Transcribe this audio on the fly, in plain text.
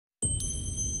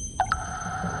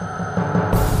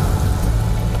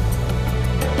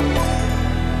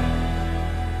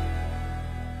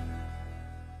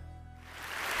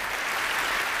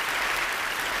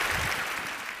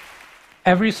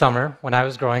Every summer, when I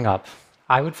was growing up,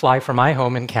 I would fly from my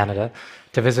home in Canada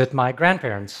to visit my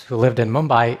grandparents who lived in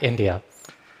Mumbai, India.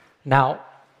 Now,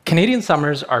 Canadian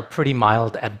summers are pretty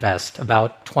mild at best.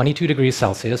 About 22 degrees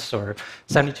Celsius or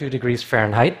 72 degrees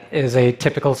Fahrenheit is a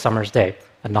typical summer's day,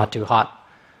 and not too hot.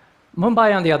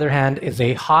 Mumbai, on the other hand, is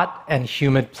a hot and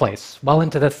humid place, well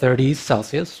into the 30s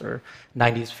Celsius or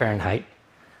 90s Fahrenheit.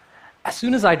 As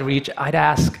soon as I'd reach, I'd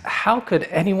ask, how could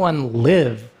anyone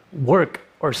live, work,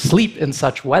 or sleep in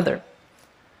such weather?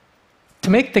 To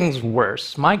make things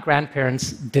worse, my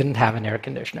grandparents didn't have an air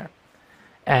conditioner.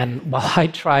 And while I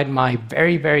tried my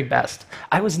very, very best,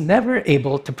 I was never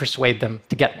able to persuade them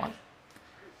to get one.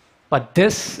 But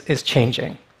this is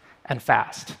changing, and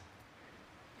fast.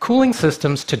 Cooling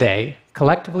systems today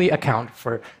collectively account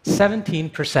for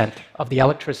 17% of the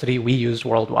electricity we use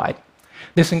worldwide.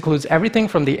 This includes everything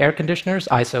from the air conditioners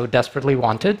I so desperately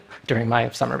wanted during my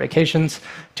summer vacations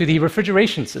to the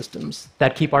refrigeration systems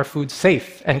that keep our food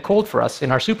safe and cold for us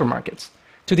in our supermarkets,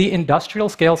 to the industrial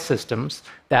scale systems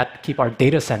that keep our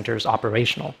data centers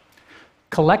operational.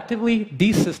 Collectively,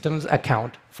 these systems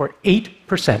account for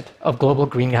 8% of global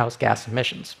greenhouse gas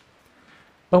emissions.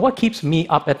 But what keeps me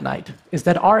up at night is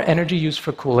that our energy use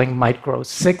for cooling might grow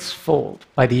six-fold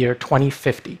by the year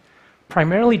 2050,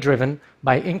 primarily driven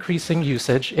by increasing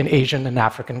usage in Asian and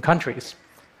African countries.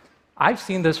 I've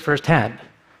seen this firsthand.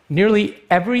 Nearly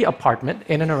every apartment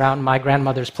in and around my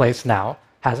grandmother's place now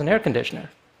has an air conditioner.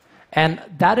 And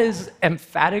that is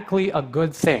emphatically a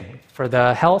good thing for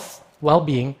the health,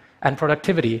 well-being, and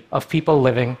productivity of people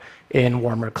living in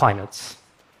warmer climates.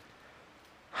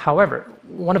 However,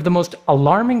 one of the most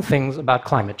alarming things about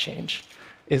climate change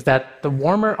is that the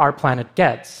warmer our planet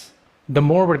gets, the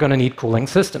more we're going to need cooling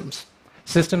systems.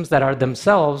 Systems that are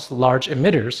themselves large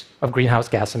emitters of greenhouse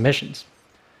gas emissions.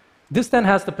 This then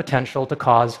has the potential to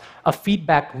cause a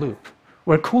feedback loop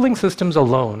where cooling systems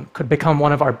alone could become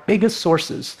one of our biggest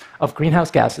sources of greenhouse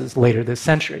gases later this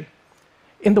century.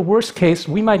 In the worst case,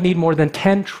 we might need more than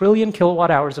 10 trillion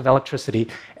kilowatt hours of electricity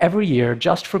every year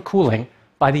just for cooling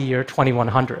by the year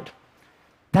 2100.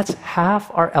 That's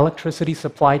half our electricity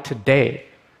supply today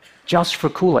just for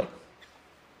cooling.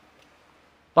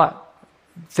 But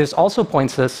this also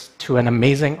points us to an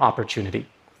amazing opportunity.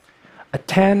 A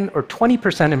 10 or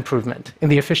 20% improvement in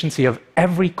the efficiency of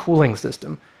every cooling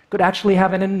system could actually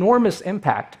have an enormous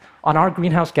impact on our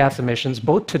greenhouse gas emissions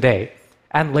both today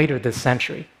and later this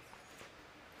century.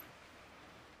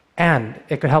 And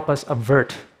it could help us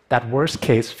avert that worst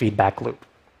case feedback loop.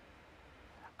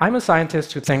 I'm a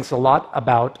scientist who thinks a lot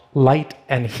about light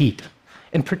and heat.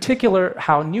 In particular,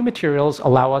 how new materials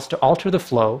allow us to alter the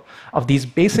flow of these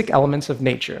basic elements of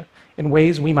nature in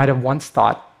ways we might have once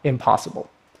thought impossible.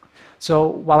 So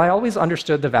while I always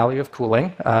understood the value of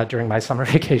cooling during my summer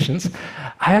vacations,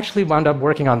 I actually wound up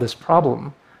working on this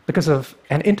problem because of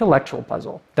an intellectual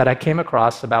puzzle that I came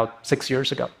across about 6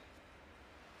 years ago.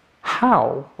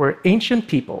 How were ancient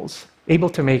peoples able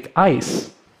to make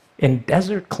ice in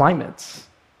desert climates?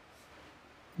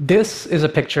 This is a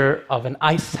picture of an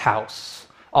ice house,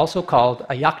 also called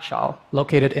a yakshal,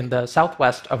 located in the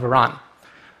southwest of Iran.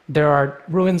 There are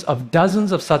ruins of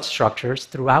dozens of such structures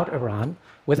throughout Iran,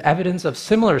 with evidence of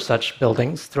similar such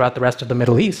buildings throughout the rest of the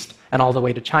Middle East and all the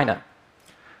way to China.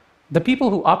 The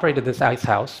people who operated this ice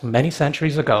house many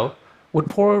centuries ago would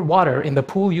pour water in the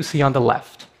pool you see on the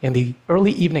left in the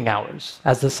early evening hours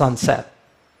as the sun set.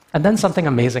 And then something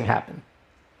amazing happened.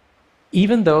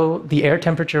 Even though the air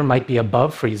temperature might be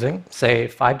above freezing, say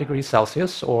 5 degrees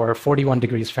Celsius or 41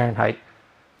 degrees Fahrenheit,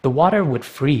 the water would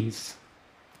freeze.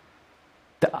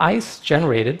 The ice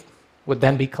generated would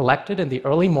then be collected in the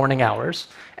early morning hours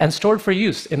and stored for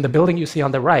use in the building you see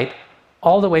on the right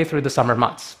all the way through the summer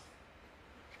months.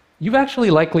 You've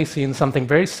actually likely seen something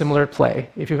very similar play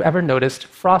if you've ever noticed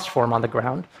frost form on the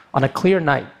ground on a clear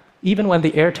night, even when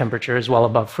the air temperature is well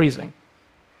above freezing.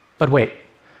 But wait,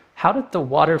 how did the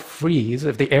water freeze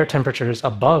if the air temperature is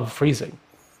above freezing?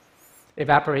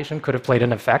 Evaporation could have played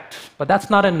an effect, but that's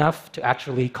not enough to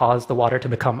actually cause the water to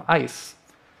become ice.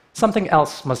 Something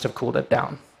else must have cooled it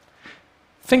down.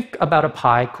 Think about a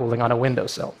pie cooling on a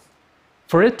windowsill.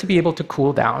 For it to be able to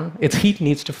cool down, its heat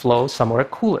needs to flow somewhere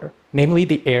cooler, namely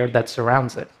the air that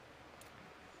surrounds it.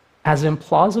 As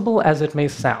implausible as it may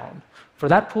sound, for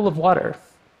that pool of water,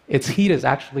 its heat is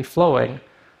actually flowing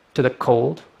to the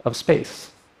cold of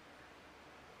space.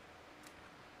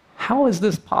 How is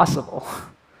this possible?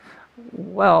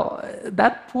 Well,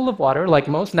 that pool of water, like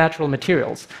most natural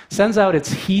materials, sends out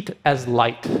its heat as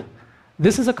light.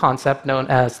 This is a concept known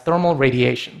as thermal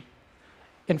radiation.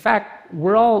 In fact,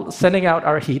 we're all sending out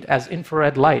our heat as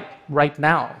infrared light right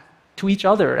now to each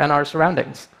other and our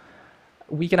surroundings.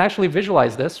 we can actually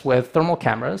visualize this with thermal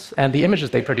cameras and the images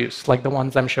they produce, like the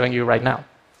ones I'm showing you right now.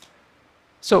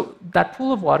 So that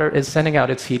pool of water is sending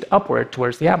out its heat upward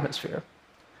towards the atmosphere.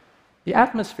 The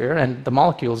atmosphere and the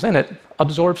molecules in it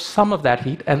absorb some of that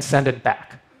heat and send it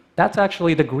back. That's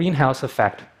actually the greenhouse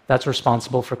effect that's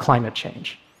responsible for climate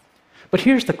change. But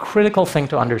here's the critical thing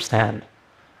to understand.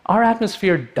 Our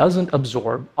atmosphere doesn't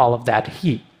absorb all of that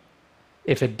heat.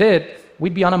 If it did,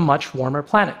 we'd be on a much warmer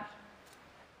planet.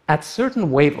 At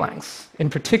certain wavelengths, in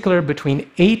particular between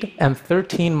 8 and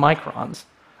 13 microns,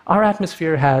 our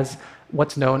atmosphere has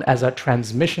what's known as a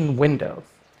transmission window.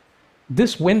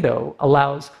 This window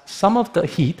allows some of the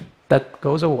heat that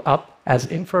goes up as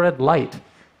infrared light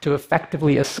to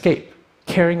effectively escape,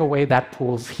 carrying away that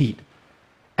pool's heat.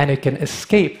 And it can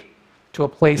escape to a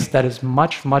place that is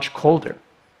much, much colder.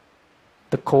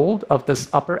 The cold of this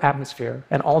upper atmosphere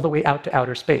and all the way out to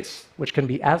outer space, which can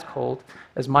be as cold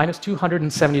as minus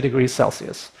 270 degrees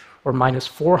Celsius or minus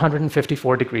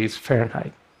 454 degrees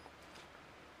Fahrenheit.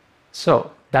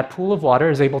 So that pool of water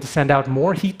is able to send out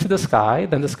more heat to the sky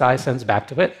than the sky sends back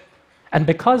to it. And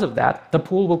because of that, the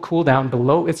pool will cool down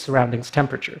below its surroundings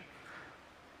temperature.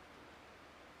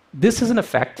 This is an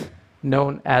effect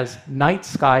known as night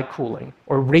sky cooling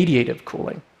or radiative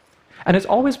cooling. And it's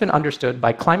always been understood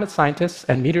by climate scientists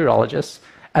and meteorologists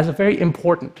as a very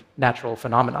important natural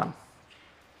phenomenon.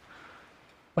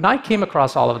 When I came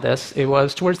across all of this, it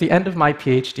was towards the end of my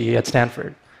PhD at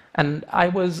Stanford, and I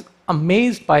was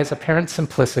amazed by its apparent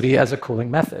simplicity as a cooling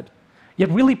method,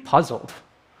 yet really puzzled.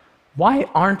 Why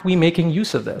aren't we making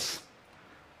use of this?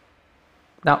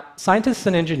 Now, scientists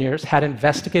and engineers had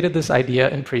investigated this idea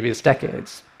in previous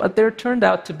decades, but there turned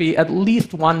out to be at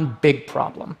least one big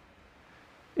problem.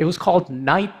 It was called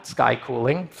night sky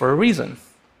cooling for a reason.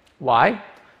 Why?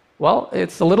 Well,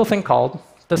 it's a little thing called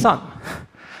the sun.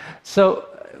 So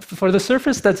for the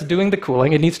surface that's doing the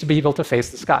cooling, it needs to be able to face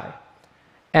the sky.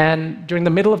 And during the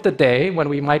middle of the day, when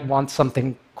we might want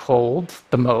something cold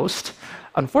the most,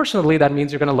 unfortunately, that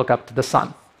means you're going to look up to the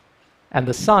sun. And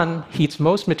the sun heats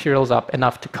most materials up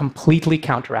enough to completely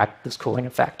counteract this cooling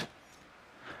effect.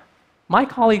 My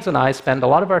colleagues and I spend a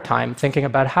lot of our time thinking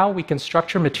about how we can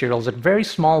structure materials at very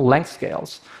small length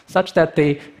scales, such that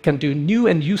they can do new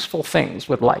and useful things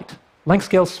with light, length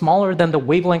scales smaller than the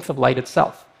wavelength of light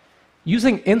itself.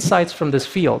 Using insights from this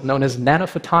field, known as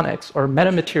nanophotonics or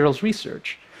metamaterials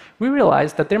research, we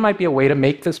realized that there might be a way to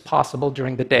make this possible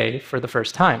during the day for the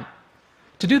first time.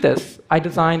 To do this, I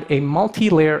designed a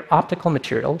multi-layer optical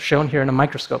material shown here in a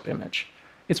microscope image.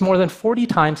 It's more than 40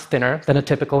 times thinner than a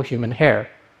typical human hair,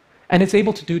 and it's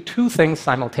able to do two things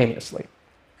simultaneously.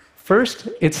 First,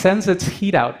 it sends its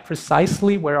heat out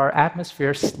precisely where our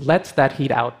atmosphere lets that heat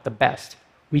out the best.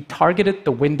 We targeted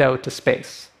the window to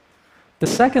space. The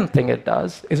second thing it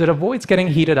does is it avoids getting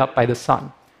heated up by the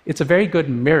sun. It's a very good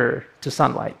mirror to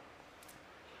sunlight.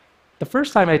 The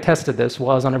first time I tested this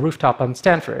was on a rooftop on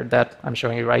Stanford that I'm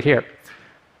showing you right here.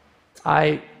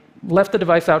 I left the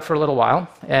device out for a little while,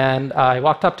 and I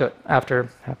walked up to it after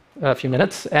a few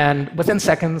minutes, and within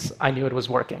seconds, I knew it was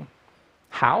working.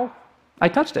 How? I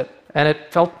touched it, and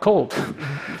it felt cold.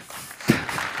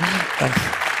 Thanks.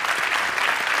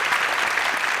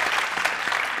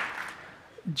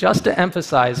 Just to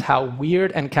emphasize how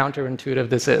weird and counterintuitive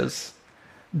this is,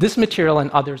 this material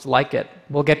and others like it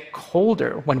will get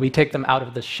colder when we take them out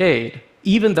of the shade,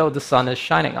 even though the sun is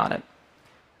shining on it.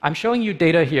 I'm showing you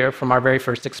data here from our very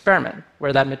first experiment,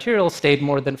 where that material stayed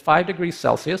more than 5 degrees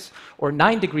Celsius or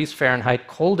 9 degrees Fahrenheit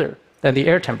colder than the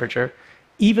air temperature,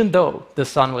 even though the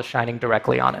sun was shining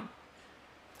directly on it.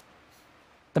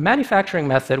 The manufacturing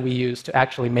method we use to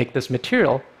actually make this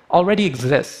material already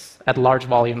exists at large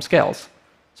volume scales.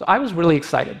 So I was really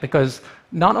excited because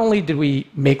not only did we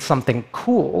make something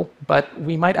cool, but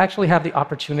we might actually have the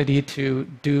opportunity to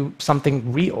do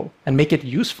something real and make it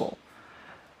useful.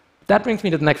 That brings me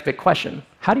to the next big question.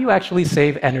 How do you actually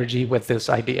save energy with this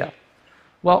idea?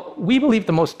 Well, we believe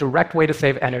the most direct way to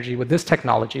save energy with this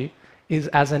technology is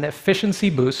as an efficiency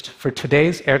boost for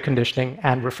today's air conditioning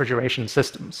and refrigeration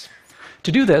systems.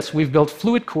 To do this, we've built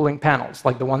fluid cooling panels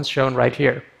like the ones shown right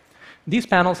here. These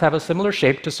panels have a similar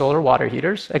shape to solar water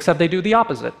heaters, except they do the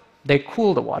opposite. They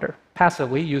cool the water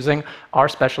passively using our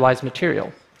specialized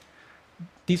material.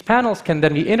 These panels can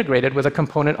then be integrated with a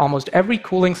component almost every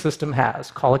cooling system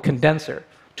has, called a condenser,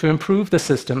 to improve the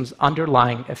system's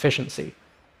underlying efficiency.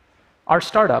 Our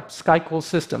startup, SkyCool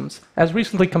Systems, has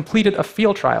recently completed a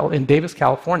field trial in Davis,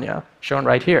 California, shown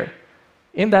right here.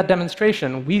 In that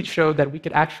demonstration, we showed that we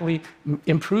could actually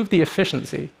improve the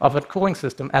efficiency of a cooling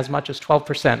system as much as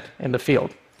 12% in the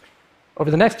field. Over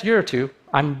the next year or two,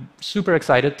 I'm super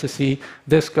excited to see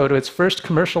this go to its first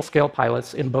commercial scale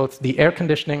pilots in both the air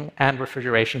conditioning and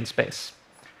refrigeration space.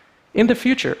 In the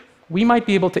future, we might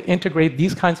be able to integrate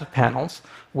these kinds of panels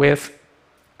with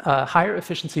higher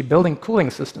efficiency building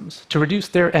cooling systems to reduce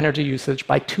their energy usage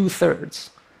by 2/3.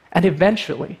 And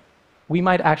eventually, we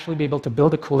might actually be able to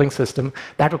build a cooling system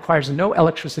that requires no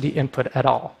electricity input at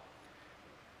all.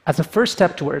 As a first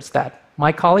step towards that,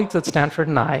 my colleagues at Stanford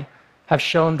and I have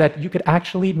shown that you could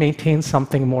actually maintain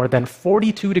something more than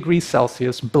 42 degrees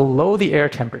Celsius below the air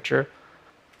temperature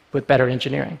with better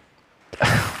engineering.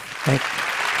 Thank you.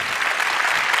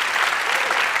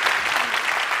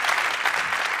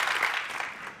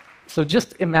 So just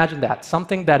imagine that,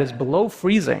 something that is below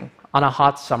freezing on a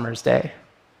hot summer's day.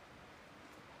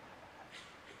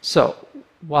 So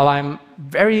while I'm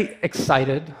very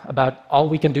excited about all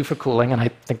we can do for cooling, and I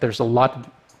think there's a lot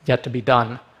yet to be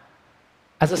done,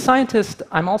 as a scientist,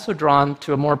 I'm also drawn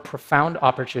to a more profound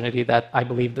opportunity that I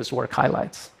believe this work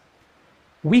highlights.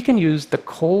 We can use the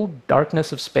cold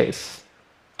darkness of space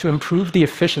to improve the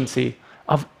efficiency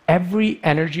of every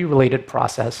energy-related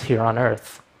process here on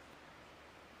Earth.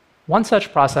 One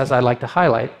such process I'd like to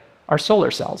highlight are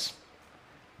solar cells.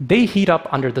 They heat up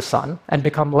under the sun and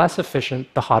become less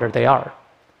efficient the hotter they are.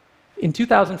 In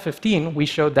 2015, we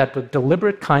showed that with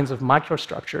deliberate kinds of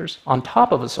microstructures on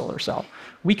top of a solar cell,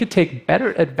 we could take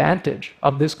better advantage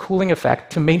of this cooling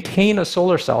effect to maintain a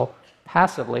solar cell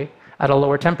passively at a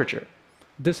lower temperature.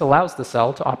 This allows the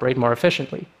cell to operate more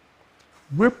efficiently.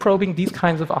 We're probing these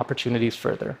kinds of opportunities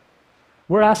further.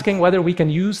 We're asking whether we can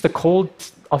use the cold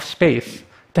of space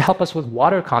to help us with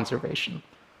water conservation,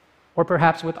 or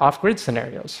perhaps with off-grid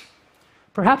scenarios.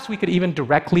 Perhaps we could even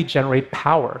directly generate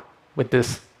power with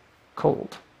this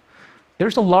cold.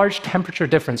 There's a large temperature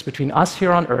difference between us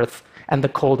here on Earth and the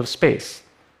cold of space.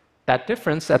 That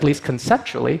difference, at least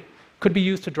conceptually, could be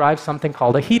used to drive something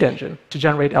called a heat engine to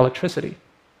generate electricity.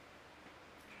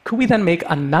 Could we then make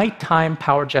a nighttime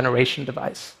power generation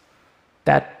device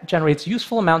that generates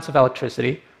useful amounts of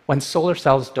electricity when solar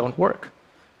cells don't work?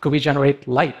 Could we generate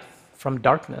light from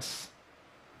darkness?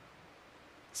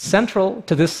 Central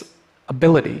to this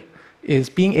ability is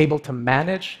being able to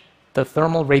manage the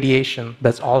thermal radiation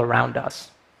that's all around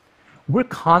us. We're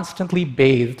constantly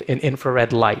bathed in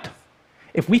infrared light.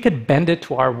 If we could bend it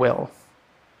to our will,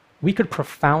 we could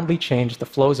profoundly change the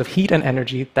flows of heat and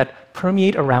energy that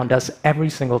permeate around us every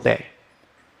single day.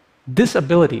 This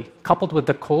ability, coupled with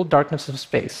the cold darkness of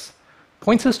space,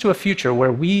 points us to a future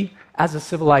where we, as a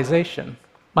civilization,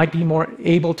 might be more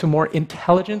able to more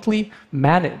intelligently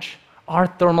manage our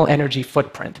thermal energy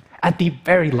footprint at the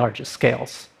very largest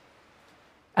scales.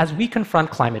 As we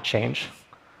confront climate change,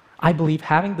 I believe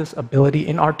having this ability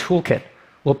in our toolkit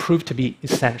will prove to be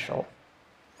essential.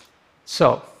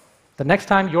 So, the next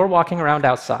time you're walking around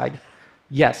outside,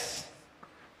 yes,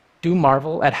 do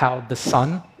marvel at how the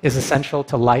sun is essential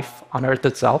to life on Earth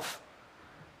itself,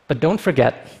 but don't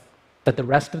forget that the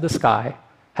rest of the sky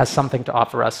has something to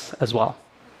offer us as well.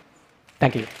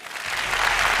 Thank you.